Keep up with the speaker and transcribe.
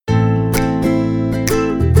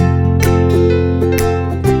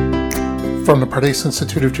From the Pardes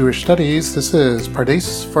Institute of Jewish Studies, this is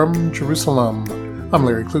Pardes from Jerusalem. I'm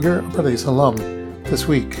Larry Kluger, a Pardes alum. This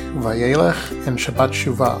week, Vayelech and Shabbat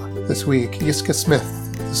Shuvah. This week, Yiska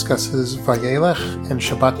Smith discusses Vayelech and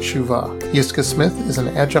Shabbat Shuvah. Yiska Smith is an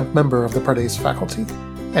adjunct member of the Pardes faculty.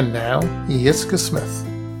 And now, Yiska Smith.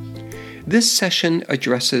 This session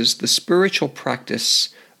addresses the spiritual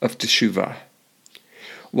practice of Teshuvah.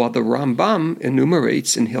 While the Rambam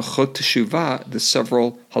enumerates in Hilchot Teshuvah the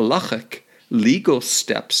several halachic, legal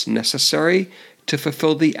steps necessary to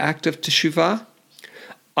fulfill the act of Teshuvah,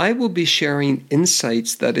 I will be sharing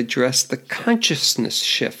insights that address the consciousness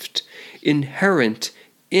shift inherent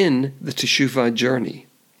in the Teshuvah journey,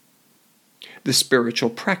 the spiritual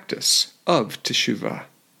practice of Teshuvah,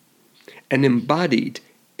 an embodied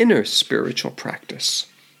inner spiritual practice.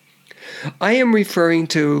 I am referring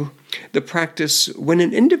to the practice when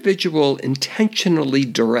an individual intentionally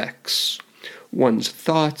directs one's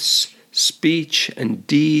thoughts, speech, and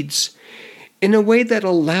deeds in a way that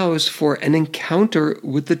allows for an encounter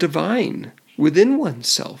with the divine within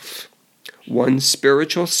oneself, one's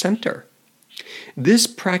spiritual center. This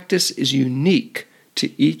practice is unique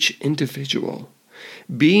to each individual,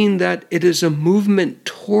 being that it is a movement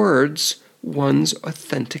towards one's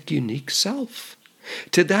authentic, unique self,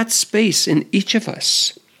 to that space in each of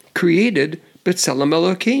us, created B'Tselem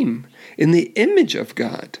Elokim, in the image of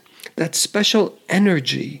God, that special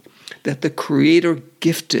energy that the Creator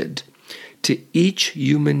gifted to each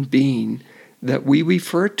human being that we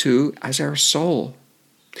refer to as our soul.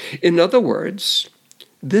 In other words,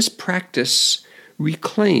 this practice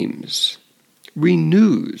reclaims,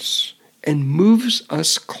 renews, and moves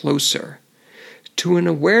us closer to an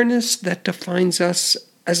awareness that defines us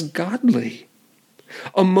as godly,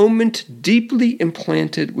 a moment deeply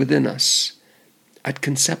implanted within us at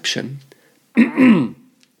conception.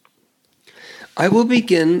 I will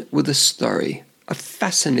begin with a story, a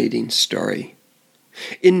fascinating story.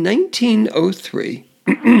 In 1903,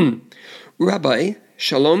 Rabbi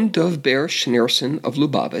Shalom Dov Ber Schneerson of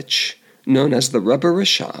Lubavitch, known as the Rebbe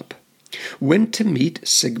Rashab, went to meet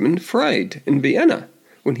Sigmund Freud in Vienna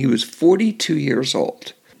when he was 42 years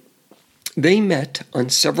old. They met on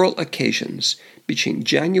several occasions between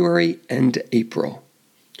January and April.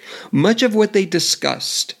 Much of what they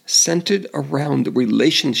discussed centered around the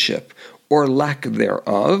relationship or lack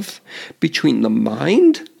thereof between the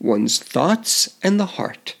mind, one's thoughts, and the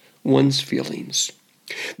heart, one's feelings.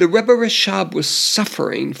 The Rebbe Rashab was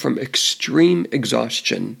suffering from extreme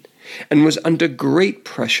exhaustion and was under great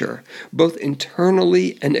pressure, both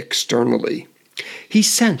internally and externally. He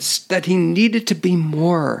sensed that he needed to be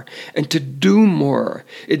more and to do more,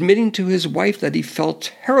 admitting to his wife that he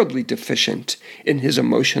felt terribly deficient in his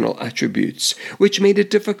emotional attributes, which made it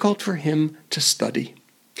difficult for him to study.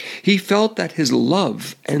 He felt that his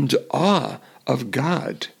love and awe of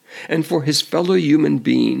God and for his fellow human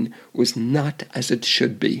being was not as it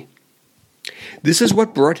should be. This is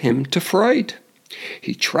what brought him to Freud.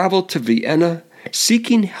 He traveled to Vienna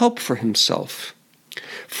seeking help for himself.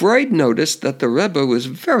 Freud noticed that the Rebbe was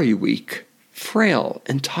very weak, frail,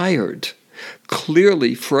 and tired.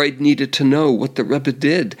 Clearly, Freud needed to know what the Rebbe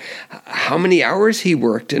did, how many hours he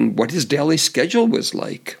worked, and what his daily schedule was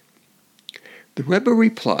like. The Rebbe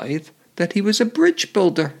replied that he was a bridge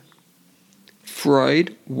builder.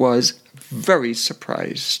 Freud was very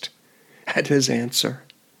surprised at his answer.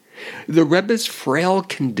 The Rebbe's frail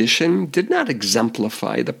condition did not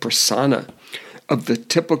exemplify the persona of the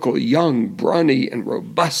typical young, brawny, and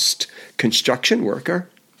robust construction worker.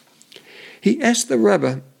 He asked the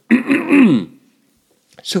Rebbe,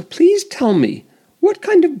 "So please tell me, what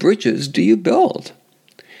kind of bridges do you build?"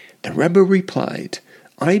 The Rebbe replied,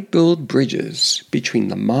 "I build bridges between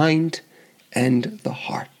the mind and the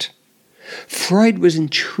heart." Freud was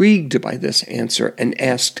intrigued by this answer and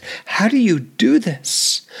asked, "How do you do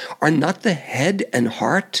this? Are not the head and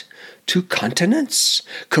heart two continents,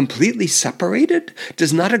 completely separated?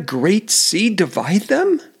 Does not a great sea divide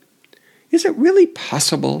them? Is it really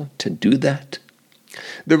possible to do that?"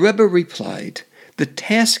 The Rebbe replied, "The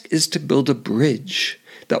task is to build a bridge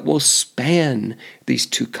that will span these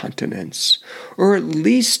two continents, or at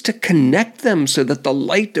least to connect them so that the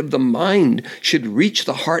light of the mind should reach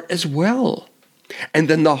the heart as well, and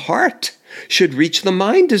then the heart should reach the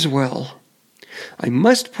mind as well. I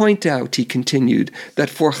must point out," he continued, "that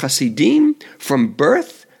for Hasidim, from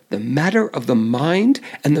birth, the matter of the mind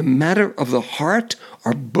and the matter of the heart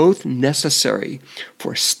are both necessary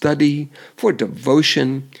for study, for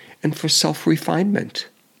devotion, and for self-refinement.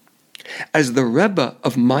 As the Rebbe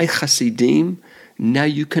of my Hasidim, now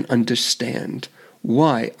you can understand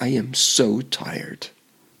why I am so tired."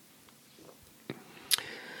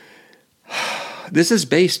 This is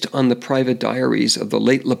based on the private diaries of the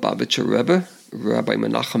late Lubavitcher Rebbe, Rabbi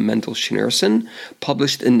Menachem Mendel Schneerson,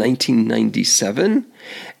 published in 1997,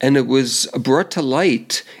 and it was brought to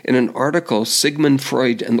light in an article, Sigmund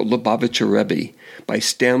Freud and the Lubavitcher Rebbe, by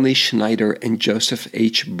Stanley Schneider and Joseph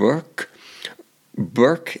H. Burke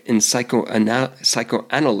in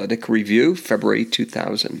Psychoanalytic Review, February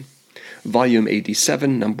 2000, Volume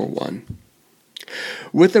 87, Number 1.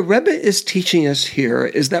 What the Rebbe is teaching us here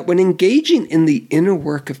is that when engaging in the inner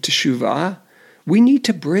work of Teshuvah, we need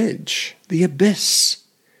to bridge the abyss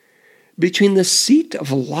between the seat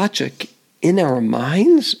of logic in our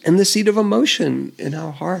minds and the seat of emotion in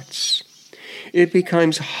our hearts. It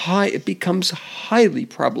becomes highly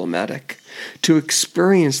problematic to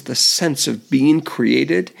experience the sense of being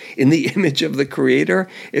created in the image of the Creator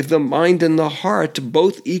if the mind and the heart,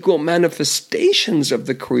 both equal manifestations of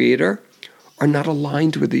the Creator, are not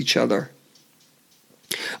aligned with each other.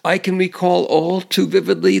 I can recall all too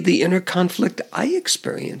vividly the inner conflict I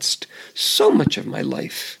experienced so much of my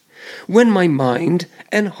life, when my mind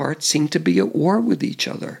and heart seemed to be at war with each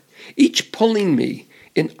other, each pulling me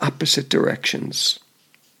in opposite directions.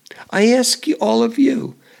 I ask you, all of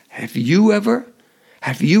you, have you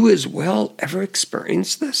as well ever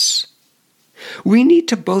experienced this? We need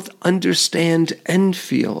to both understand and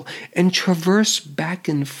feel and traverse back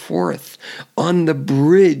and forth on the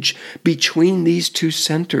bridge between these two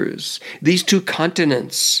centers, these two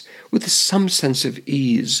continents, with some sense of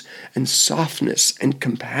ease and softness and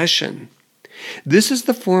compassion. This is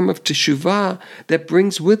the form of teshuvah that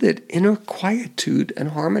brings with it inner quietude and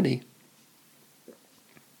harmony.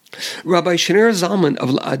 Rabbi Shneur Zalman of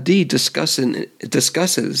La'adi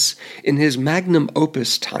discusses in his magnum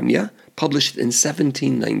opus Tanya, published in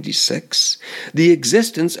 1796, the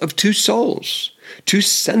existence of two souls, two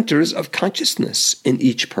centers of consciousness in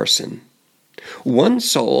each person. One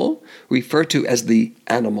soul, referred to as the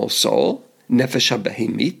animal soul, Nefesh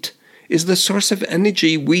HaBehemit, is the source of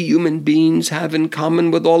energy we human beings have in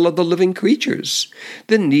common with all other living creatures,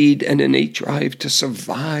 the need and innate drive to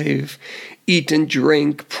survive, eat and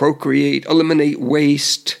drink, procreate, eliminate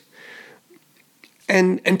waste,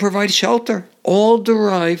 and provide shelter, all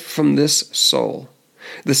derived from this soul.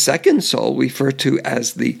 The second soul, referred to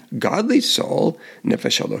as the godly soul,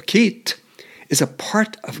 Nefesh Elokit, is a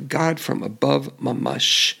part of God from above,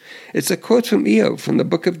 mamash. It's a quote from Eov from the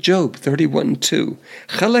book of Job 31:2,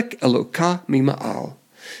 Chelek Eloka mima'al.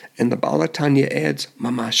 And the Baal HaTanya adds,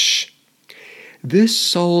 mamash. This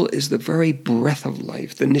soul is the very breath of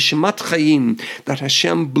life, the Nishmat Chaim that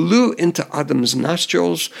Hashem blew into Adam's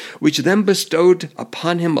nostrils, which then bestowed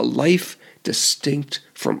upon him a life distinct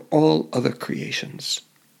from all other creations.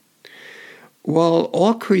 While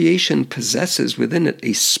all creation possesses within it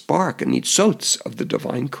a spark, an itzotz of the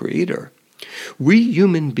divine Creator, we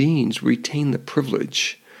human beings retain the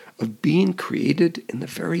privilege of being created in the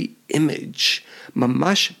very image,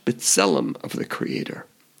 mamash b'tselem, of the Creator.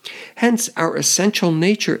 Hence, our essential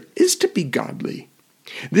nature is to be godly.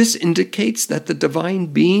 This indicates that the divine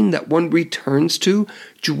being that one returns to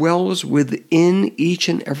dwells within each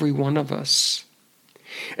and every one of us.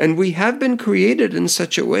 And we have been created in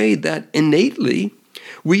such a way that innately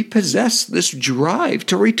we possess this drive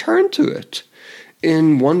to return to it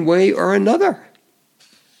in one way or another.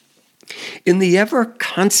 In the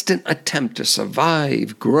ever-constant attempt to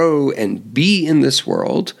survive, grow, and be in this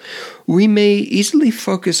world, we may easily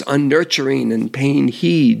focus on nurturing and paying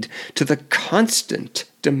heed to the constant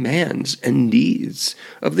demands and needs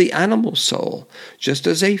of the animal soul, just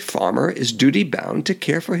as a farmer is duty-bound to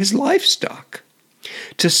care for his livestock.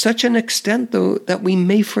 To such an extent, though, that we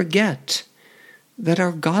may forget that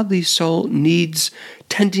our godly soul needs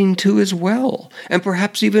tending to as well, and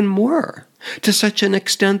perhaps even more, to such an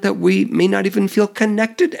extent that we may not even feel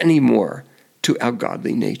connected anymore to our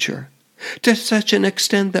godly nature, to such an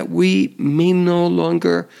extent that we may no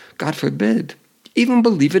longer, God forbid, even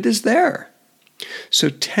believe it is there. So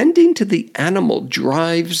tending to the animal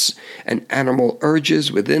drives and animal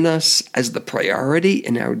urges within us as the priority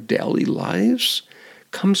in our daily lives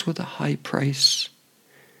comes with a high price.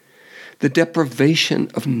 The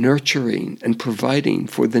deprivation of nurturing and providing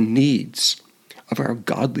for the needs of our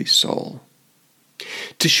godly soul.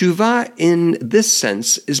 Teshuvah in this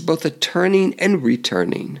sense is both a turning and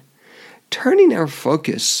returning, turning our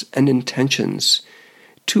focus and intentions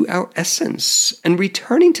to our essence and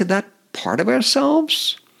returning to that part of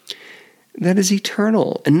ourselves that is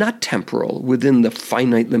eternal and not temporal within the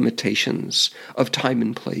finite limitations of time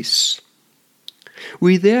and place.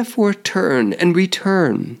 We therefore turn and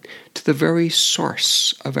return to the very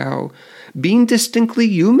source of our being distinctly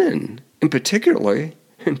human, in particular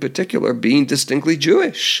being distinctly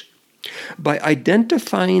Jewish. By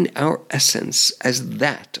identifying our essence as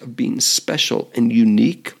that of being special and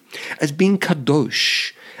unique, as being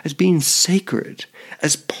kadosh, as being sacred,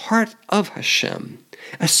 as part of Hashem,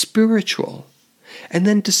 as spiritual, and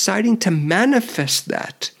then deciding to manifest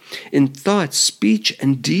that in thought, speech,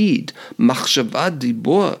 and deed, machshava,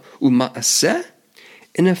 dibur, u'ma'aseh,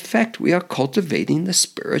 in effect, we are cultivating the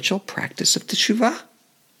spiritual practice of teshuvah.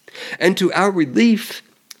 And to our relief,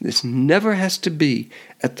 this never has to be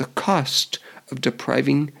at the cost of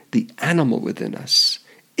depriving the animal within us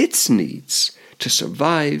its needs to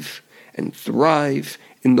survive and thrive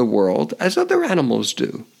in the world as other animals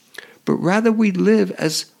do, but rather we live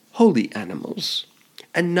as holy animals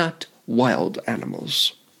and not wild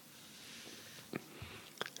animals.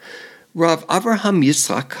 Rav Avraham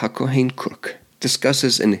Yitzchak HaKohen Kook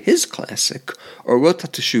discusses in his classic, Orot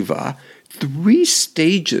HaTeshuvah, 3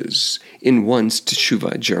 stages in one's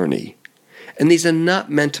teshuvah journey. And these are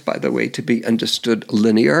not meant, by the way, to be understood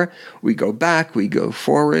linear. We go back, we go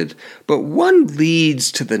forward, but one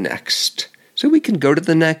leads to the next. So we can go to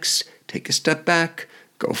the next, take a step back,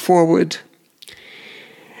 go forward.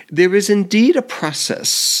 There is indeed a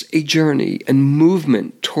process, a journey, and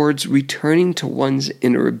movement towards returning to one's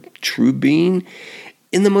inner true being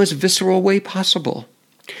in the most visceral way possible.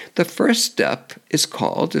 The first step is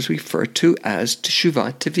called, is referred to as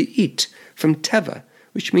Teshuvah Tevi'it, from Teva,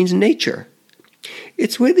 which means nature.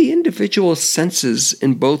 It's where the individual senses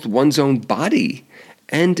in both one's own body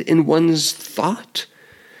and in one's thought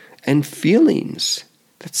and feelings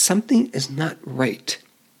that something is not right.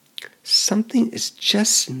 Something is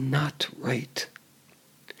just not right.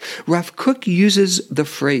 Rav Kook uses the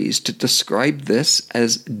phrase to describe this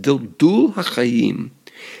as Dildul HaChayim,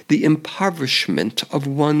 the impoverishment of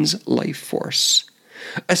one's life force,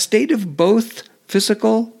 a state of both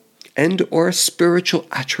physical and or spiritual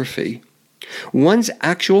atrophy. One's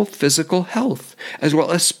actual physical health, as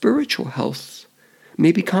well as spiritual health,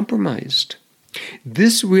 may be compromised.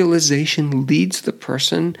 This realization leads the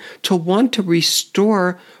person to want to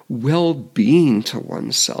restore well-being to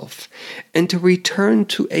oneself and to return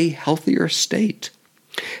to a healthier state.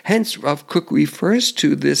 Hence, Rav Kook refers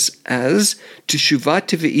to this as Teshuvah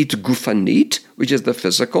Tevi'it Gufanit, which is the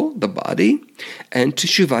physical, the body, and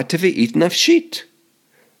Teshuvah Tevi'it Nafshit,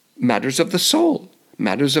 matters of the soul,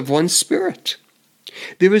 matters of one's spirit.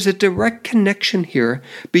 There is a direct connection here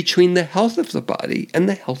between the health of the body and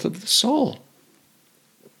the health of the soul.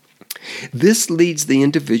 This leads the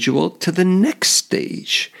individual to the next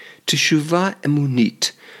stage, Teshuvah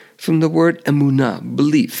Emunit, from the word emunah,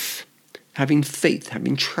 belief, having faith,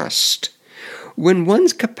 having trust. When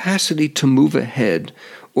one's capacity to move ahead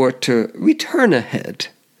or to return ahead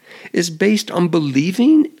is based on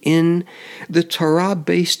believing in the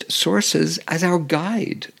Torah-based sources as our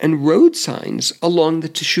guide and road signs along the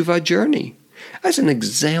Teshuvah journey. As an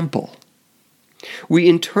example, we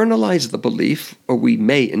internalize the belief, or we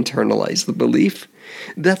may internalize the belief,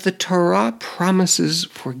 that the Torah promises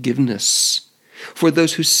forgiveness for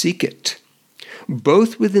those who seek it,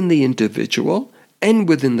 both within the individual and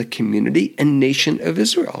within the community and nation of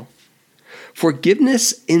Israel.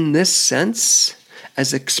 Forgiveness in this sense,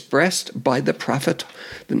 as expressed by the prophet,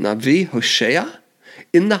 the Navi Hosea,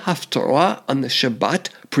 in the Haftarah on the Shabbat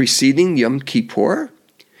preceding Yom Kippur,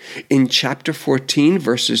 in chapter 14,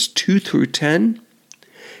 verses 2 through 10,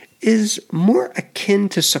 is more akin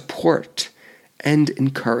to support and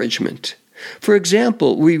encouragement. For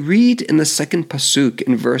example, we read in the second pasuk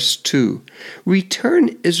in verse 2,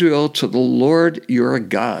 "Return, Israel, to the Lord your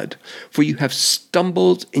God, for you have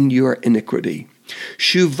stumbled in your iniquity.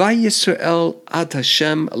 Shuvah Yisrael ad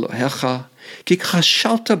Hashem Elohecha, ki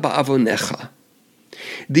chashalta ba'avonecha."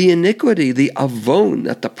 The iniquity, the avon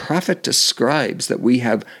that the prophet describes that we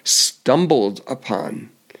have stumbled upon,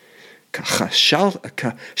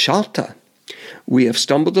 kashalta, we have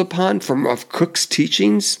stumbled upon from Rav Kook's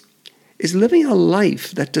teachings, is living a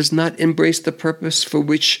life that does not embrace the purpose for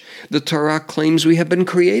which the Torah claims we have been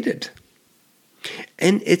created.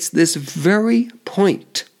 And it's this very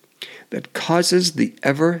point that causes the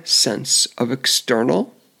ever sense of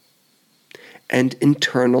external and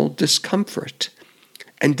internal discomfort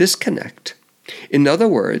and disconnect. In other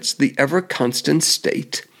words, the ever-constant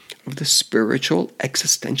state of the spiritual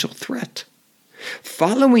existential threat.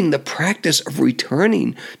 Following the practice of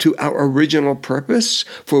returning to our original purpose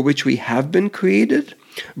for which we have been created,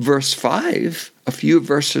 verse 5, a few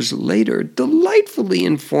verses later, delightfully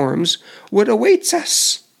informs what awaits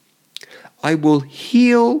us. I will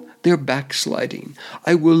heal their backsliding.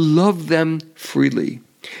 I will love them freely.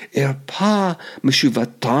 Erpa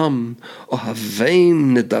meshuvatam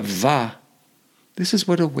ohavim nedava. This is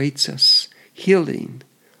what awaits us: healing,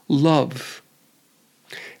 love.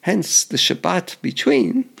 Hence, the Shabbat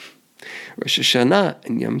between Rosh Hashanah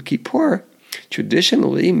and Yom Kippur,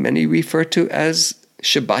 traditionally many refer to as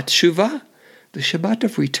Shabbat Shuvah, the Shabbat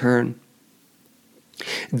of return.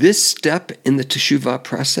 This step in the teshuvah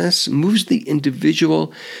process moves the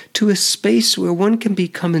individual to a space where one can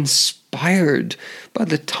become inspired by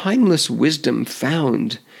the timeless wisdom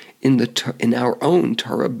found in our own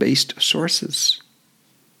Torah-based sources.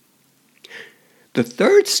 The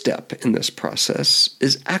third step in this process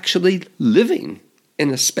is actually living in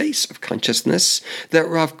a space of consciousness that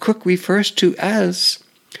Rav Kook refers to as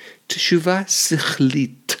teshuvah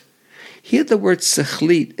sichlit. Here the word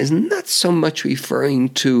sichlit is not so much referring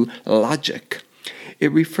to logic.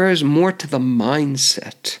 It refers more to the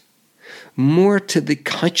mindset, more to the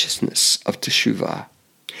consciousness of teshuvah.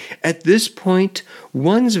 At this point,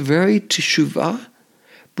 one's very teshuvah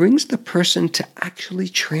brings the person to actually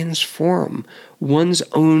transform one's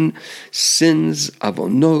own sins,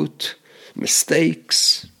 avonot,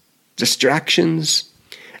 mistakes, distractions,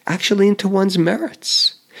 actually into one's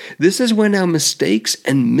merits. This is when our mistakes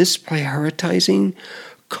and misprioritizing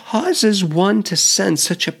causes one to sense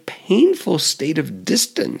such a painful state of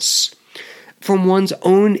distance from one's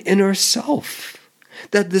own inner self,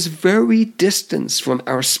 that this very distance from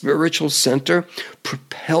our spiritual center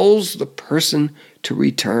propels the person to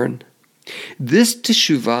return. This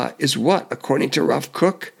teshuvah is what, according to Rav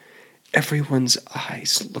Kook, everyone's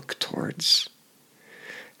eyes look towards.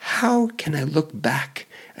 How can I look back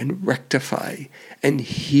and rectify and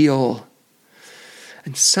heal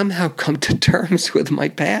and somehow come to terms with my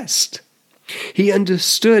past? He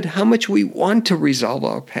understood how much we want to resolve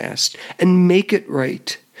our past and make it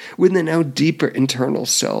right within our deeper internal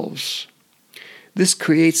selves. This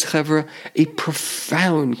creates, Chevra, a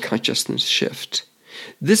profound consciousness shift.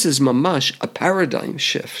 This is mamash, a paradigm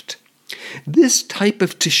shift. This type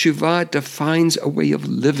of teshuvah defines a way of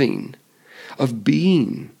living, of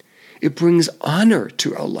being. It brings honor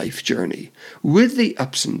to our life journey, with the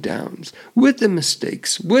ups and downs, with the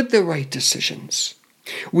mistakes, with the right decisions.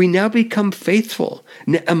 We now become faithful,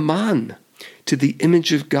 ne'eman, to the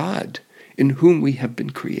image of God in whom we have been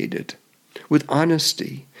created, with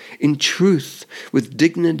honesty, in truth, with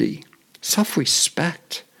dignity,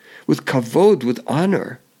 self-respect, with kavod, with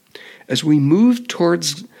honor, as we move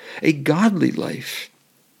towards a godly life,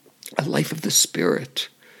 a life of the Spirit,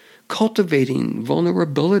 cultivating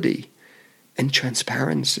vulnerability and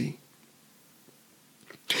transparency.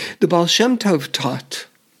 The Baal Shem Tov taught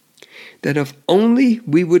that if only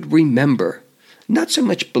we would remember, not so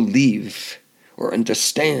much believe or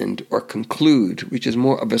understand or conclude, which is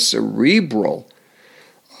more of a cerebral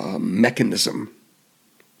mechanism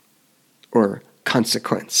or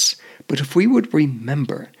consequence, but if we would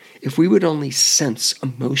remember, if we would only sense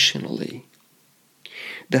emotionally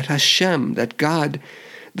that Hashem, that God,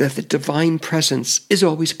 that the divine presence is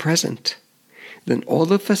always present, then all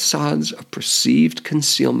the facades of perceived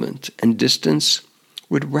concealment and distance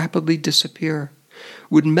would rapidly disappear,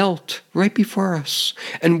 would melt right before us,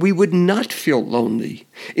 and we would not feel lonely.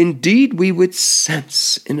 Indeed, we would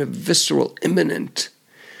sense in a visceral, imminent,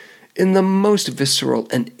 in the most visceral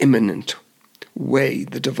and imminent way,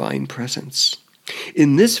 the divine presence.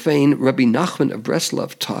 In this vein, Rabbi Nachman of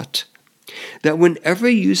Breslov taught that whenever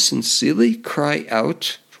you sincerely cry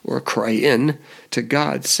out or cry in to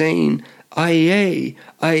God, saying, Aye,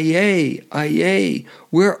 aye, aye,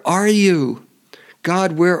 where are you?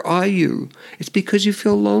 God, where are you? It's because you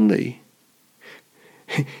feel lonely.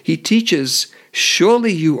 He teaches,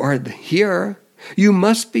 surely you are here. You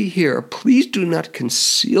must be here. Please do not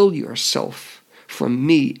conceal yourself from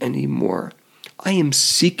me anymore. I am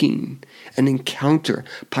seeking an encounter,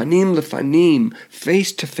 panim lefanim,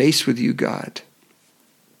 face to face with you, God.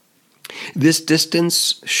 This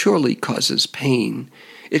distance surely causes pain.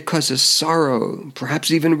 It causes sorrow,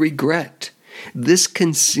 perhaps even regret. This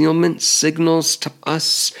concealment signals to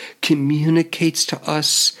us, communicates to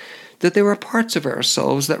us that there are parts of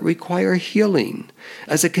ourselves that require healing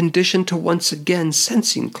as a condition to once again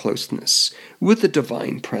sensing closeness with the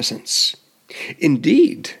divine presence.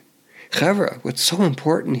 Indeed, Chevra, what's so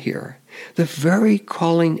important here, the very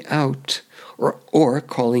calling out or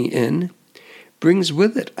calling in brings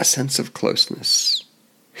with it a sense of closeness.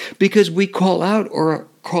 Because we call out or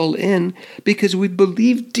call in because we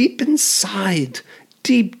believe deep inside,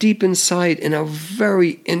 deep inside in our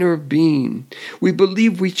very inner being. We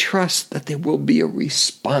believe, we trust that there will be a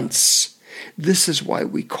response. This is why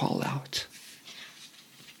we call out.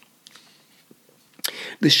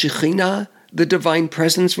 The Shekhinah, the divine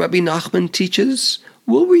presence, Rabbi Nachman teaches,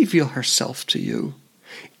 will reveal herself to you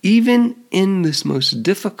even in this most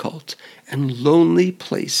difficult and lonely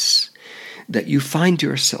place that you find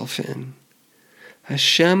yourself in,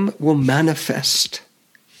 Hashem will manifest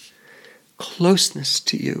closeness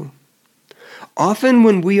to you. Often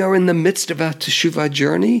when we are in the midst of our teshuvah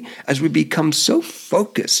journey, as we become so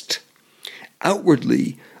focused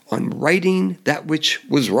outwardly on righting that which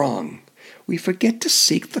was wrong, we forget to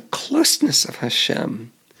seek the closeness of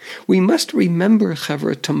Hashem. We must remember,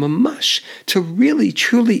 Chavra, to mamash, to really,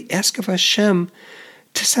 truly ask of Hashem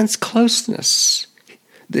to sense closeness,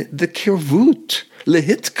 the kirvut,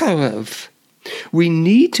 lehitkarev. We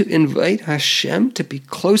need to invite Hashem to be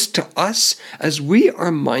close to us as we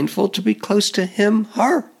are mindful to be close to Him,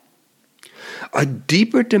 her. A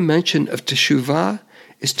deeper dimension of teshuvah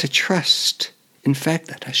is to trust, in fact,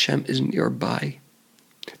 that Hashem is nearby.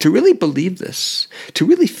 To really believe this, to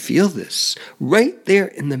really feel this, right there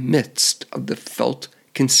in the midst of the felt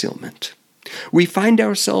concealment. We find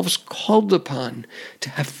ourselves called upon to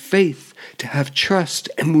have faith, to have trust,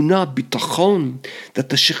 emunah, bitachon, that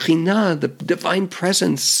the Shekhinah, the divine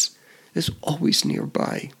presence, is always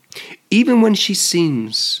nearby, even when she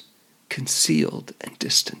seems concealed and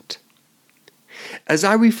distant. As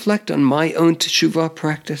I reflect on my own teshuvah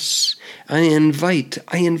practice, I invite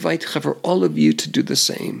Chaver, all of you to do the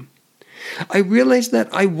same. I realize that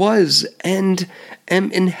I was and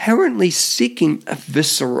am inherently seeking a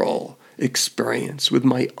visceral experience with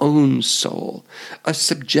my own soul, a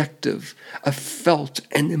subjective, a felt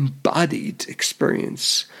and embodied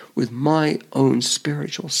experience with my own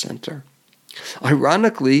spiritual center.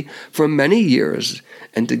 Ironically, for many years,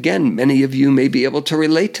 and again, many of you may be able to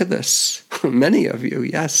relate to this, many of you,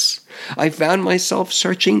 yes, I found myself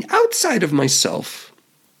searching outside of myself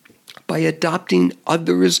by adopting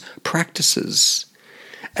others' practices.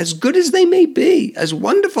 As good as they may be, as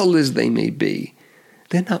wonderful as they may be,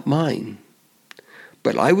 they're not mine.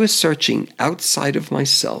 But I was searching outside of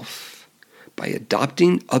myself by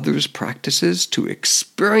adopting others' practices to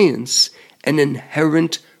experience an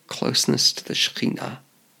inherent closeness to the Shekhinah,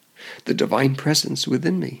 the divine presence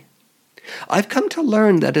within me. I've come to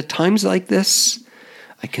learn that at times like this,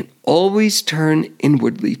 I can always turn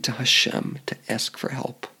inwardly to Hashem to ask for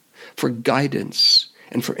help, for guidance,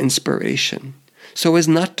 and for inspiration, so as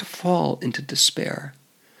not to fall into despair.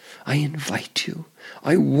 I invite you,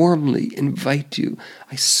 I warmly invite you,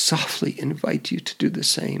 I softly invite you to do the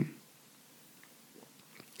same.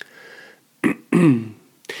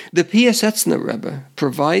 The Piasetzner Rebbe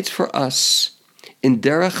provides for us in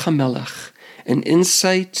Derech HaMelech an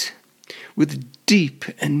insight with deep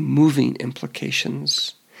and moving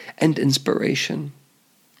implications and inspiration.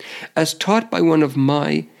 As taught by one of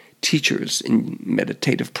my teachers in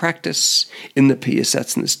meditative practice in the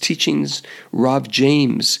Piasetzner's teachings, Rav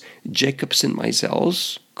James Jacobson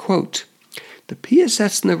Meisels, quote, the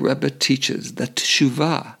Piasetzner Rebbe teaches that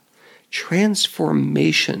teshuvah,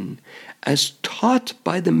 transformation, as taught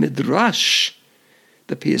by the Midrash,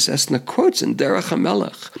 the Piasetzner quotes in Derech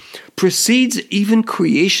HaMelech, precedes even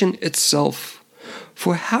creation itself.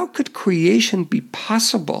 For how could creation be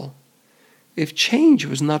possible if change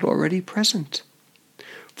was not already present?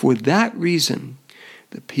 For that reason,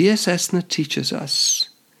 the Piasetzner teaches us,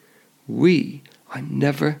 we are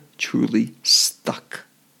never truly stuck.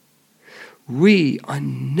 We are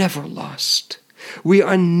never lost. We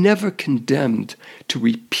are never condemned to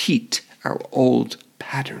repeat our old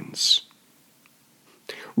patterns.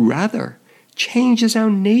 Rather, change is our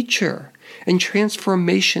nature, and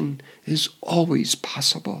transformation is always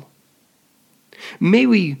possible. May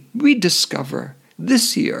we rediscover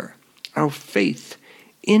this year our faith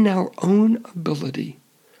in our own ability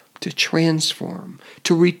to transform,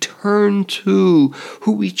 to return to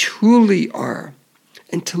who we truly are,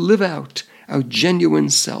 and to live out our genuine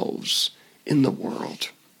selves in the world.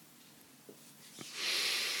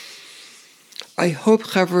 I hope,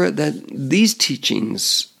 Chavra, that these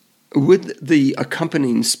teachings, with the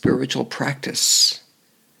accompanying spiritual practice,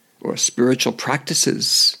 or spiritual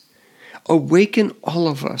practices, awaken all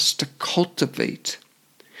of us to cultivate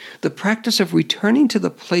the practice of returning to the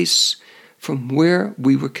place from where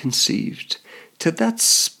we were conceived, to that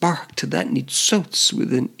spark, to that nitzotz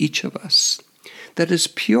within each of us, that is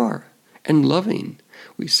pure and loving.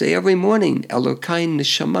 We say every morning, Elokai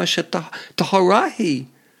neshama taharahi.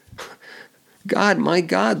 God, my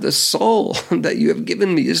God, the soul that you have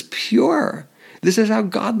given me is pure. This is our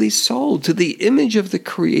godly soul, to the image of the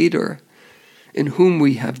Creator in whom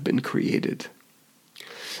we have been created.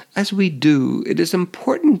 As we do, it is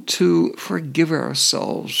important to forgive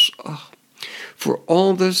ourselves for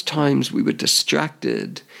all those times we were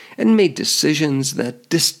distracted and made decisions that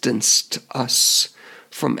distanced us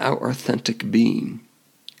from our authentic being.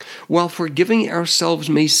 While forgiving ourselves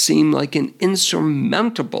may seem like an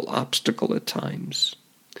insurmountable obstacle at times,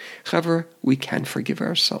 however, we can forgive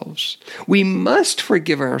ourselves. We must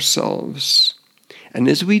forgive ourselves. And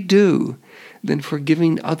as we do, then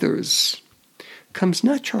forgiving others comes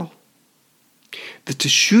natural. The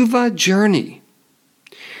Teshuvah journey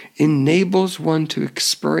enables one to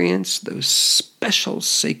experience those special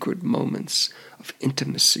sacred moments of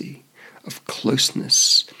intimacy, of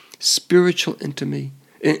closeness, spiritual intimacy,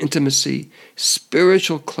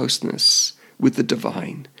 spiritual closeness with the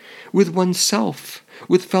divine, with oneself,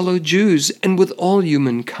 with fellow Jews, and with all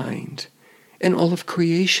humankind, and all of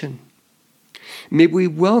creation. May we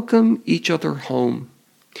welcome each other home,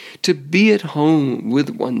 to be at home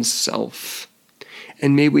with oneself,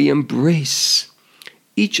 and may we embrace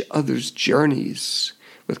each other's journeys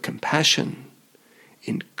with compassion,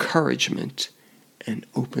 encouragement, and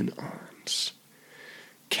open arms.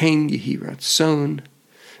 Ken Yehi Ratzon,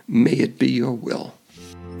 may it be your will.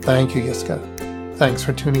 Thank you, Yiska. Thanks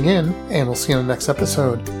for tuning in, and we'll see you in the next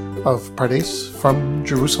episode of Pardes from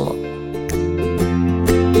Jerusalem.